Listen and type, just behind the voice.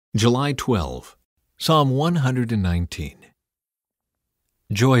July 12, Psalm 119.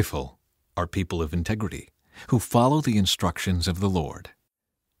 Joyful are people of integrity, who follow the instructions of the Lord.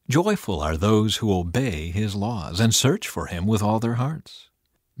 Joyful are those who obey His laws and search for Him with all their hearts.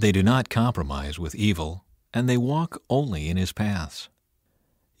 They do not compromise with evil, and they walk only in His paths.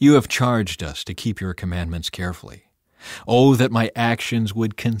 You have charged us to keep Your commandments carefully. Oh, that my actions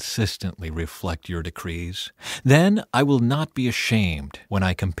would consistently reflect Your decrees. Then I will not be ashamed when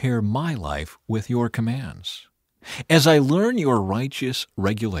I compare my life with Your commands. As I learn Your righteous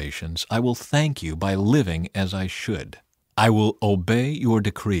regulations, I will thank You by living as I should. I will obey Your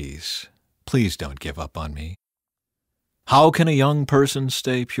decrees. Please don't give up on me. How can a young person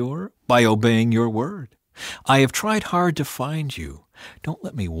stay pure? By obeying Your word. I have tried hard to find You. Don't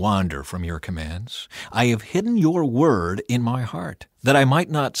let me wander from Your commands. I have hidden Your word in my heart, that I might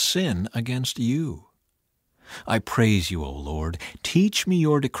not sin against You. I praise You, O Lord. Teach me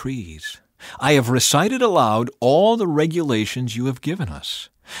Your decrees. I have recited aloud all the regulations You have given us.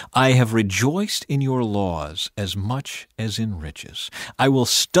 I have rejoiced in Your laws as much as in riches. I will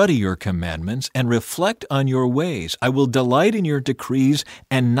study Your commandments and reflect on Your ways. I will delight in Your decrees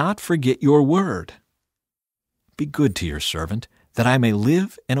and not forget Your word. Be good to Your servant, that I may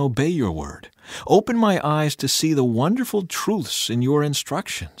live and obey Your word. Open my eyes to see the wonderful truths in Your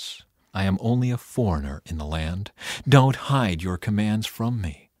instructions. I am only a foreigner in the land. Don't hide Your commands from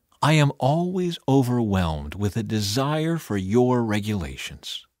me. I am always overwhelmed with a desire for Your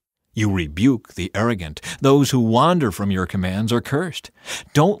regulations. You rebuke the arrogant. Those who wander from Your commands are cursed.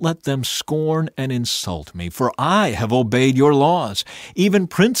 Don't let them scorn and insult me, for I have obeyed Your laws. Even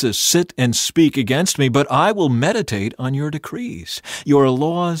princes sit and speak against me, but I will meditate on Your decrees. Your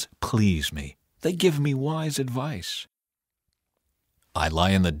laws please me. They give me wise advice. I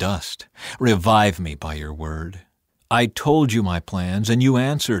lie in the dust. Revive me by Your word. I told You my plans, and You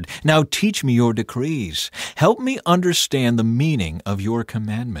answered. Now teach me Your decrees. Help me understand the meaning of Your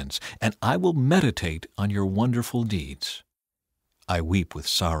commandments, and I will meditate on Your wonderful deeds. I weep with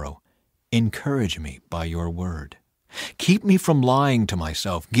sorrow. Encourage me by Your word. Keep me from lying to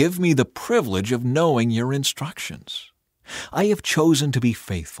myself. Give me the privilege of knowing Your instructions. I have chosen to be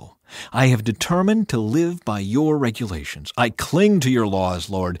faithful. I have determined to live by Your regulations. I cling to Your laws,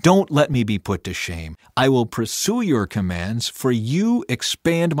 Lord. Don't let me be put to shame. I will pursue Your commands, for You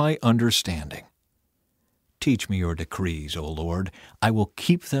expand my understanding. Teach me Your decrees, O Lord. I will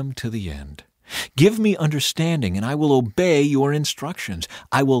keep them to the end. Give me understanding, and I will obey Your instructions.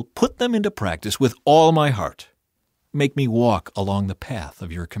 I will put them into practice with all my heart. Make me walk along the path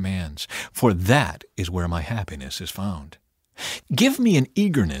of Your commands, for that is where my happiness is found. Give me an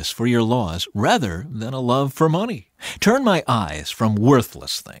eagerness for Your laws rather than a love for money. Turn my eyes from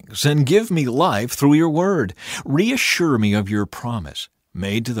worthless things and give me life through Your word. Reassure me of Your promise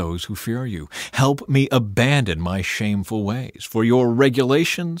made to those who fear You. Help me abandon my shameful ways, for Your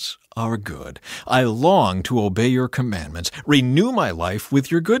regulations are good. I long to obey Your commandments. Renew my life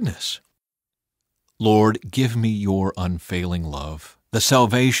with Your goodness. Lord, give me Your unfailing love, the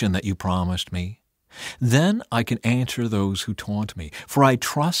salvation that You promised me. Then I can answer those who taunt me, for I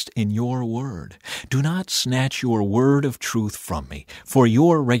trust in Your word. Do not snatch Your word of truth from me, for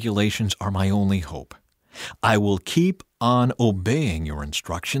Your regulations are my only hope. I will keep on obeying Your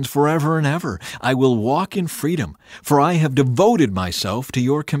instructions forever and ever. I will walk in freedom, for I have devoted myself to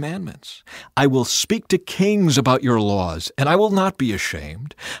Your commandments. I will speak to kings about Your laws, and I will not be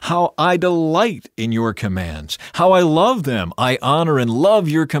ashamed. How I delight in Your commands! How I love them! I honor and love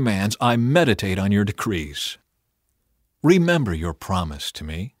Your commands. I meditate on Your decrees. Remember Your promise to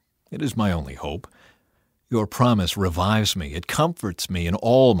me. It is my only hope. Your promise revives me. It comforts me in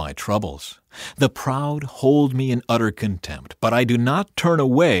all my troubles. The proud hold me in utter contempt, but I do not turn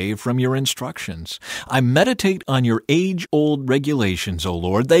away from Your instructions. I meditate on Your age-old regulations, O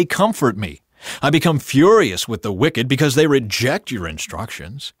Lord. They comfort me. I become furious with the wicked because they reject Your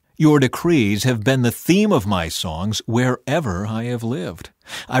instructions. Your decrees have been the theme of my songs wherever I have lived.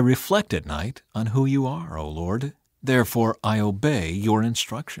 I reflect at night on who You are, O Lord. Therefore, I obey Your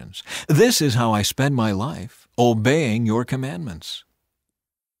instructions. This is how I spend my life, obeying Your commandments.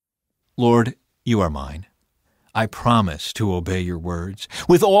 Lord, You are mine. I promise to obey Your words.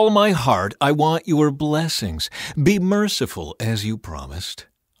 With all my heart, I want Your blessings. Be merciful as You promised.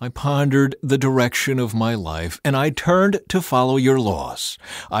 I pondered the direction of my life, and I turned to follow Your laws.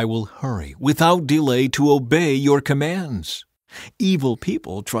 I will hurry without delay to obey Your commands. Evil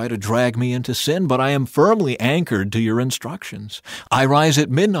people try to drag me into sin, but I am firmly anchored to Your instructions. I rise at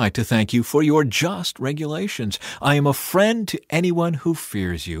midnight to thank You for Your just regulations. I am a friend to anyone who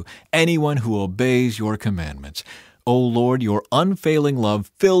fears You, anyone who obeys Your commandments. O Lord, your unfailing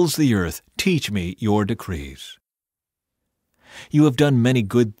love fills the earth. Teach me your decrees. You have done many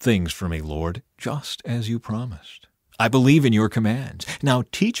good things for me, Lord, just as you promised. I believe in your commands. Now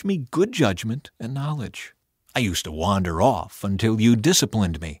teach me good judgment and knowledge. I used to wander off until you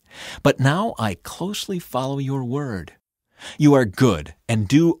disciplined me, but now I closely follow your word. You are good and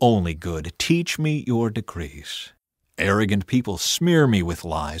do only good. Teach me your decrees. Arrogant people smear me with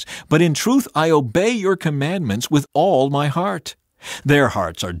lies, but in truth I obey your commandments with all my heart. Their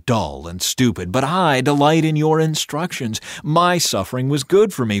hearts are dull and stupid, but I delight in your instructions. My suffering was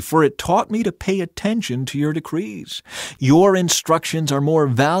good for me, for it taught me to pay attention to your decrees. Your instructions are more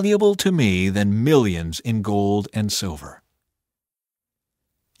valuable to me than millions in gold and silver.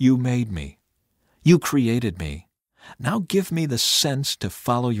 You made me. You created me. Now give me the sense to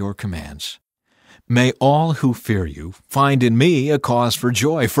follow your commands. May all who fear you find in me a cause for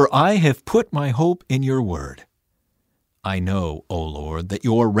joy, for I have put my hope in your word. I know, O Lord, that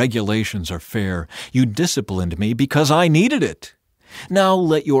your regulations are fair. You disciplined me because I needed it. Now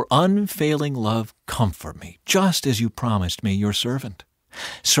let your unfailing love comfort me, just as you promised me, your servant.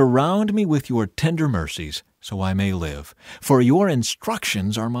 Surround me with your tender mercies, so I may live, for your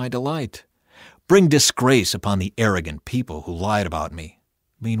instructions are my delight. Bring disgrace upon the arrogant people who lied about me.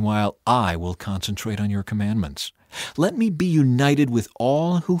 Meanwhile, I will concentrate on your commandments. Let me be united with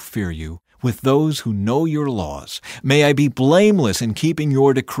all who fear you, with those who know your laws. May I be blameless in keeping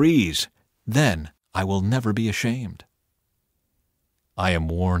your decrees. Then I will never be ashamed. I am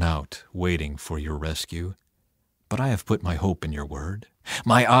worn out waiting for your rescue, but I have put my hope in your word.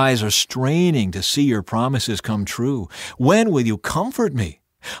 My eyes are straining to see your promises come true. When will you comfort me?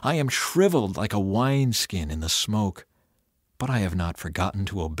 I am shriveled like a wineskin in the smoke, but I have not forgotten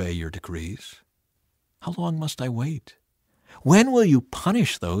to obey your decrees. How long must I wait? When will you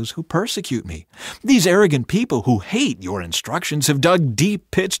punish those who persecute me? These arrogant people who hate your instructions have dug deep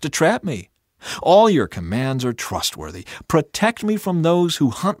pits to trap me. All your commands are trustworthy. Protect me from those who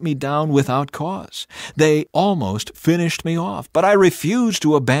hunt me down without cause. They almost finished me off, but I refuse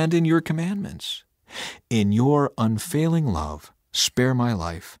to abandon your commandments. In your unfailing love, spare my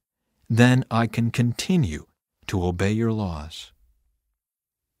life. Then I can continue to obey your laws.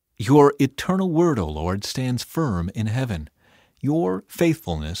 Your eternal word, O Lord, stands firm in heaven. Your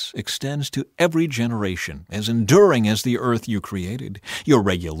faithfulness extends to every generation, as enduring as the earth you created. Your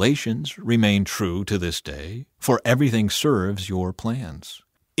regulations remain true to this day, for everything serves your plans.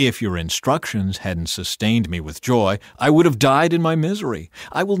 If your instructions hadn't sustained me with joy, I would have died in my misery.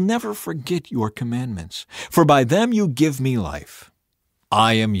 I will never forget your commandments, for by them you give me life.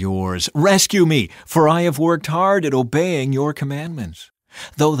 I am yours. Rescue me, for I have worked hard at obeying your commandments.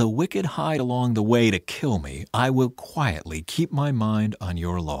 Though the wicked hide along the way to kill me, I will quietly keep my mind on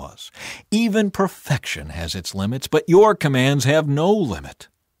your laws. Even perfection has its limits, but your commands have no limit.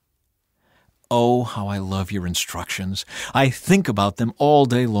 Oh, how I love your instructions. I think about them all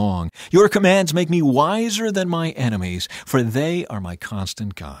day long. Your commands make me wiser than my enemies, for they are my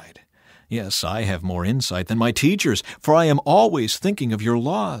constant guide. Yes, I have more insight than my teachers, for I am always thinking of your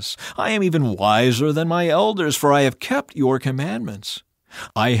laws. I am even wiser than my elders, for I have kept your commandments.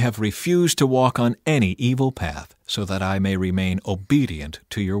 I have refused to walk on any evil path, so that I may remain obedient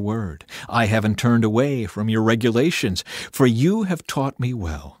to your word. I haven't turned away from your regulations, for you have taught me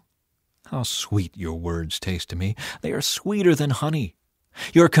well. How sweet your words taste to me. They are sweeter than honey.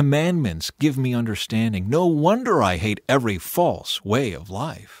 Your commandments give me understanding. No wonder I hate every false way of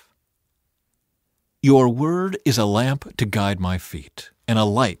life. Your word is a lamp to guide my feet, and a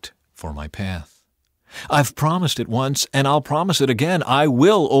light for my path. I've promised it once, and I'll promise it again. I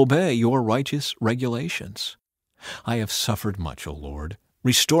will obey your righteous regulations. I have suffered much, O Lord.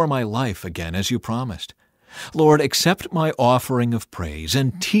 Restore my life again as you promised. Lord, accept my offering of praise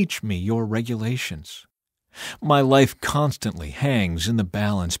and teach me your regulations. My life constantly hangs in the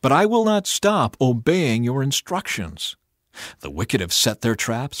balance, but I will not stop obeying your instructions. The wicked have set their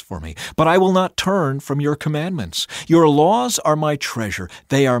traps for me, but I will not turn from your commandments. Your laws are my treasure.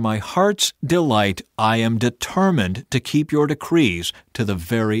 They are my heart's delight. I am determined to keep your decrees to the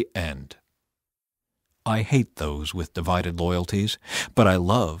very end. I hate those with divided loyalties, but I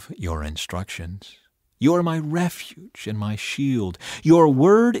love your instructions. You are my refuge and my shield. Your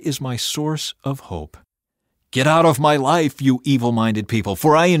word is my source of hope. Get out of my life, you evil-minded people,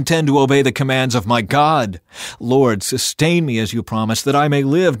 for I intend to obey the commands of my God. Lord, sustain me as you promised, that I may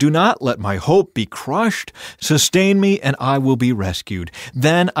live. Do not let my hope be crushed. Sustain me, and I will be rescued.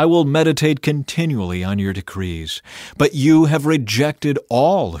 Then I will meditate continually on your decrees. But you have rejected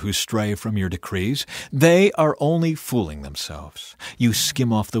all who stray from your decrees. They are only fooling themselves. You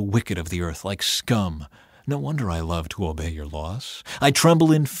skim off the wicked of the earth like scum. No wonder I love to obey your laws. I tremble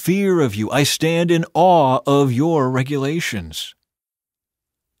in fear of you. I stand in awe of your regulations.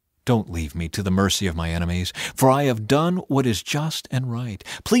 Don't leave me to the mercy of my enemies, for I have done what is just and right.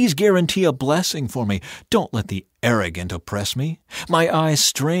 Please guarantee a blessing for me. Don't let the arrogant oppress me. My eyes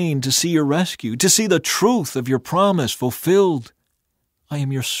strain to see your rescue, to see the truth of your promise fulfilled. I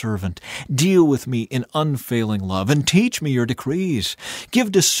am your servant. Deal with me in unfailing love and teach me your decrees.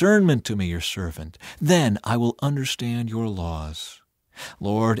 Give discernment to me, your servant. Then I will understand your laws.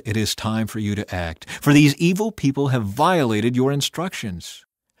 Lord, it is time for you to act, for these evil people have violated your instructions.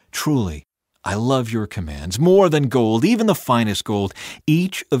 Truly, I love your commands more than gold, even the finest gold.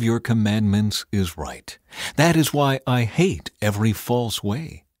 Each of your commandments is right. That is why I hate every false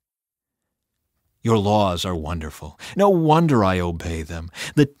way. Your laws are wonderful. No wonder I obey them.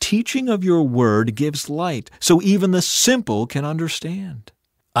 The teaching of your word gives light, so even the simple can understand.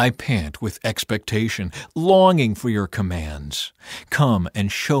 I pant with expectation, longing for your commands. Come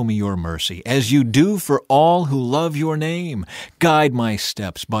and show me your mercy, as you do for all who love your name. Guide my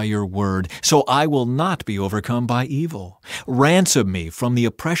steps by your word, so I will not be overcome by evil. Ransom me from the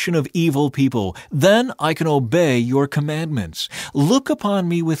oppression of evil people, then I can obey your commandments. Look upon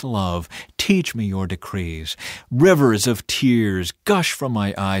me with love, teach me your decrees. Rivers of tears gush from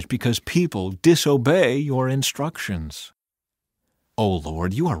my eyes because people disobey your instructions. O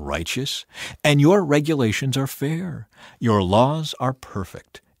Lord, you are righteous, and your regulations are fair. Your laws are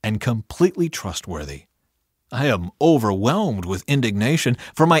perfect and completely trustworthy. I am overwhelmed with indignation,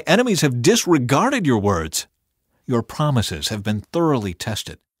 for my enemies have disregarded your words. Your promises have been thoroughly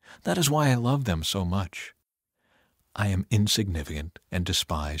tested. That is why I love them so much. I am insignificant and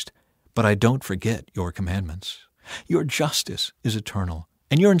despised, but I don't forget your commandments. Your justice is eternal,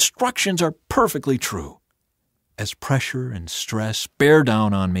 and your instructions are perfectly true. As pressure and stress bear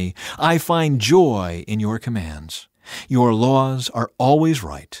down on me, I find joy in your commands. Your laws are always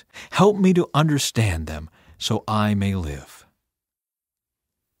right. Help me to understand them so I may live.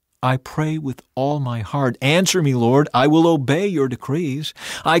 I pray with all my heart. Answer me, Lord. I will obey your decrees.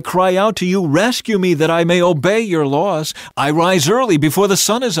 I cry out to you, rescue me that I may obey your laws. I rise early before the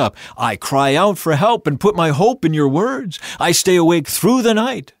sun is up. I cry out for help and put my hope in your words. I stay awake through the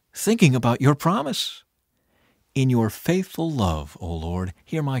night, thinking about your promise. In your faithful love, O Lord,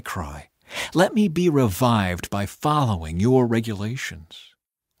 hear my cry. Let me be revived by following your regulations.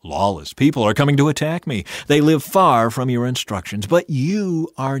 Lawless people are coming to attack me. They live far from your instructions, but you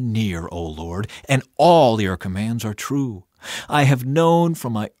are near, O Lord, and all your commands are true. I have known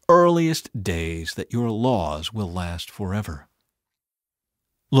from my earliest days that your laws will last forever.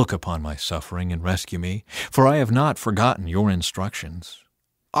 Look upon my suffering and rescue me, for I have not forgotten your instructions.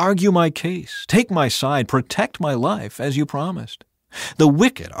 Argue my case, take my side, protect my life as you promised. The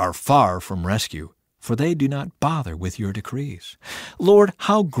wicked are far from rescue, for they do not bother with your decrees. Lord,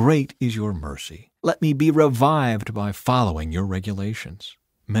 how great is your mercy. Let me be revived by following your regulations.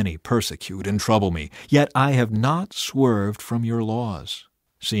 Many persecute and trouble me, yet I have not swerved from your laws.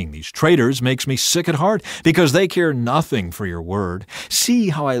 Seeing these traitors makes me sick at heart, because they care nothing for your word. See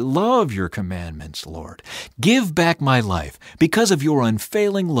how I love your commandments, Lord. Give back my life. Because of your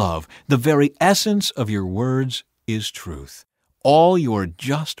unfailing love, the very essence of your words is truth. All your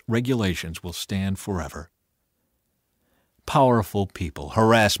just regulations will stand forever. Powerful people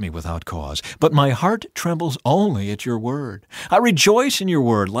harass me without cause, but my heart trembles only at your word. I rejoice in your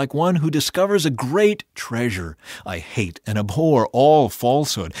word like one who discovers a great treasure. I hate and abhor all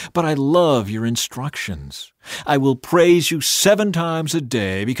falsehood, but I love your instructions. I will praise you 7 times a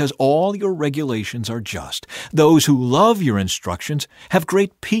day because all your regulations are just. Those who love your instructions have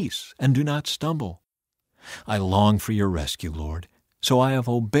great peace and do not stumble. I long for your rescue, Lord. So I have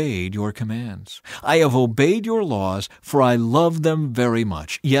obeyed your commands. I have obeyed your laws, for I love them very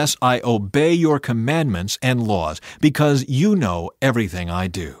much. Yes, I obey your commandments and laws, because you know everything I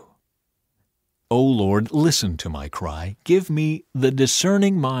do. O Lord, listen to my cry. Give me the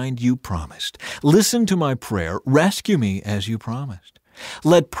discerning mind you promised. Listen to my prayer. Rescue me as you promised.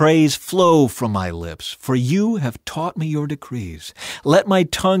 Let praise flow from my lips, for you have taught me your decrees. Let my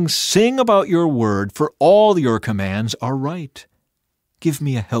tongue sing about your word, for all your commands are right. Give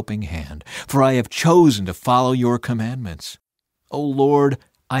me a helping hand, for I have chosen to follow your commandments. O Lord,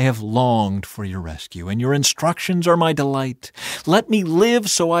 I have longed for your rescue, and your instructions are my delight. Let me live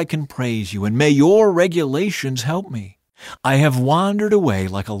so I can praise you, and may your regulations help me. I have wandered away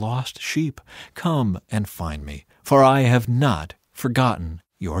like a lost sheep. Come and find me, for I have not forgotten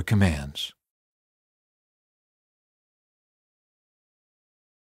your commands.